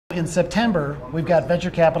In September, we've got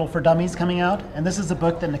Venture Capital for Dummies coming out, and this is a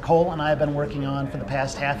book that Nicole and I have been working on for the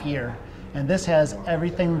past half year. And this has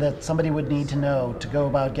everything that somebody would need to know to go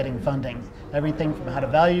about getting funding. Everything from how to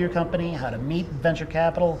value your company, how to meet venture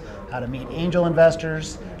capital, how to meet angel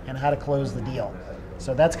investors, and how to close the deal.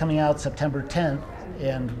 So that's coming out September 10th,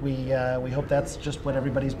 and we hope that's just what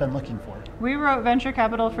everybody's been looking for. We wrote Venture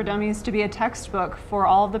Capital for Dummies to be a textbook for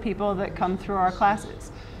all of the people that come through our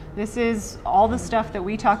classes. This is all the stuff that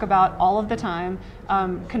we talk about all of the time,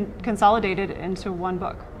 consolidated into one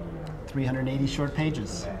book. 380 short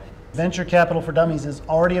pages. Venture Capital for Dummies is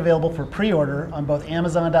already available for pre-order on both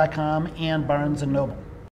Amazon.com and Barnes & Noble.